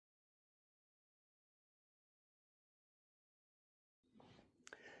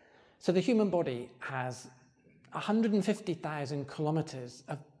So the human body has 150,000 kilometers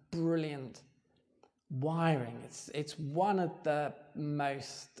of brilliant wiring. It's one of the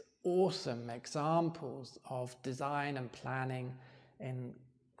most awesome examples of design and planning in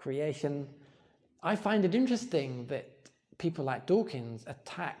creation. I find it interesting that people like Dawkins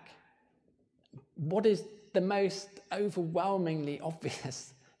attack what is the most overwhelmingly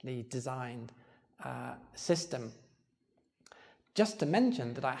obviously designed system. Just to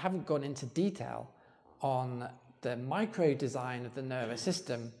mention that I haven't gone into detail on the micro design of the nervous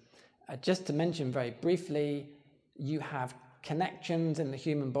system, just to mention very briefly, you have connections in the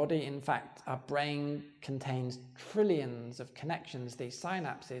human body. In fact, our brain contains trillions of connections, these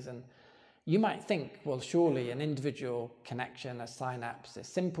synapses, and you might think, well, surely an individual connection, a synapse, is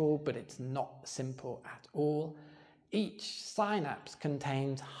simple, but it's not simple at all. Each synapse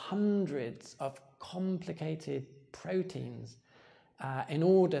contains hundreds of complicated proteins in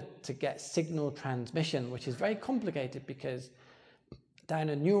order to get signal transmission, which is very complicated because down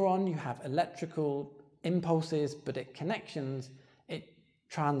a neuron you have electrical impulses, but at connections it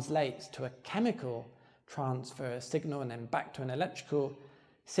translates to a chemical transfer signal and then back to an electrical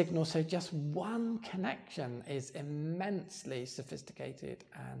signal. So just one connection is immensely sophisticated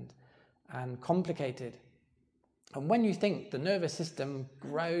and complicated. And when you think the nervous system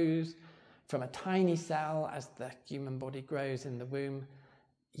grows from a tiny cell as the human body grows in the womb,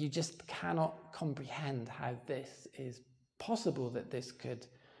 you just cannot comprehend how this is possible, that this could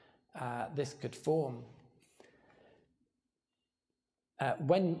form.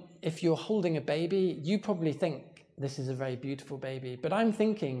 If you're holding a baby, you probably think this is a very beautiful baby, but I'm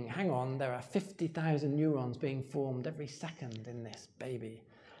thinking, hang on, there are 50,000 neurons being formed every second in this baby.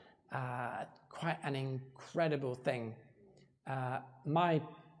 Quite an incredible thing. My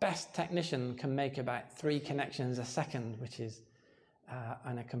best technician can make about 3 connections a second, which is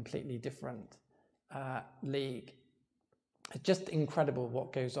in a completely different league. It's just incredible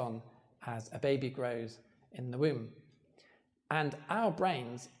what goes on as a baby grows in the womb. And our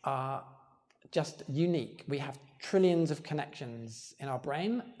brains are just unique. We have trillions of connections in our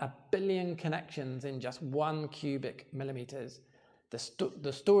brain, 1 billion connections in just 1 cubic millimeters.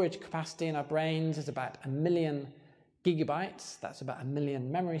 The storage capacity in our brains is about 1 million gigabytes. That's about 1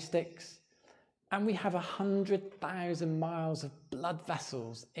 million memory sticks. And we have 100,000 miles of blood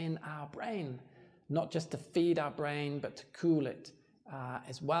vessels in our brain, not just to feed our brain, but to cool it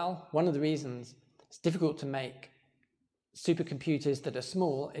as well. One of the reasons it's difficult to make supercomputers that are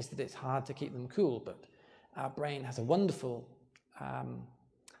small is that it's hard to keep them cool, but our brain has a wonderful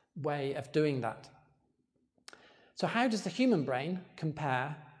way of doing that. So how does the human brain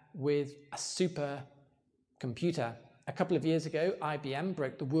compare with a supercomputer? A couple of years ago, IBM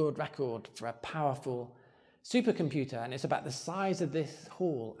broke the world record for a powerful supercomputer, and it's about the size of this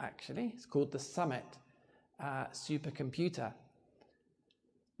hall, actually. It's called the Summit supercomputer.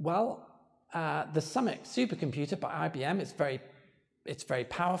 Well, the Summit supercomputer by IBM is very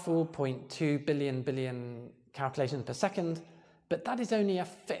powerful, 0.2 billion calculations per second, but that is only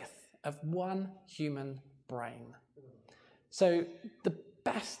 1/5 of one human brain. So the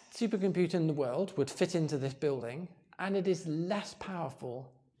best supercomputer in the world would fit into this building, and it is less powerful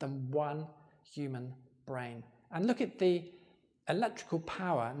than one human brain. And look at the electrical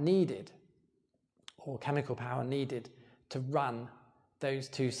power needed, or chemical power needed, to run those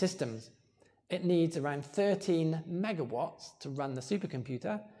two systems. It needs around 13 megawatts to run the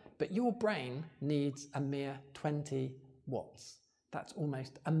supercomputer, but your brain needs a mere 20 watts. That's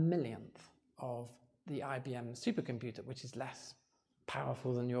almost 1/millionth of the IBM supercomputer, which is less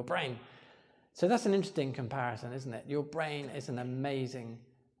powerful than your brain. So that's an interesting comparison, isn't it? Your brain is an amazing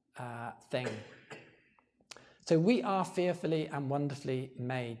thing. So we are fearfully and wonderfully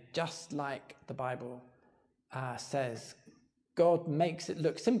made, just like the Bible says. God makes it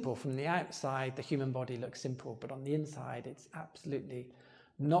look simple. From the outside, the human body looks simple, but on the inside, it's absolutely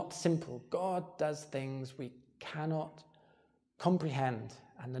not simple. God does things we cannot comprehend,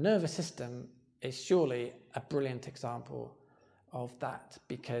 and the nervous system is surely a brilliant example of that,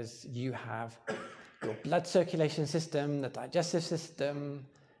 because you have your blood circulation system, the digestive system,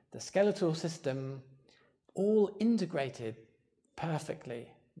 the skeletal system, all integrated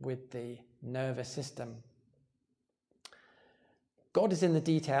perfectly with the nervous system. God is in the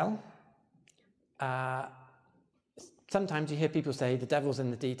detail. Sometimes you hear people say the devil's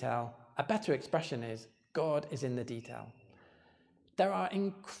in the detail. A better expression is God is in the detail. There are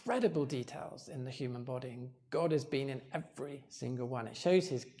incredible details in the human body, and God has been in every single one. It shows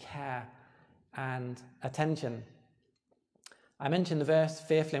his care and attention. I mentioned the verse,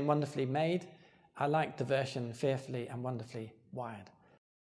 fearfully and wonderfully made. I like the version, fearfully and wonderfully wired.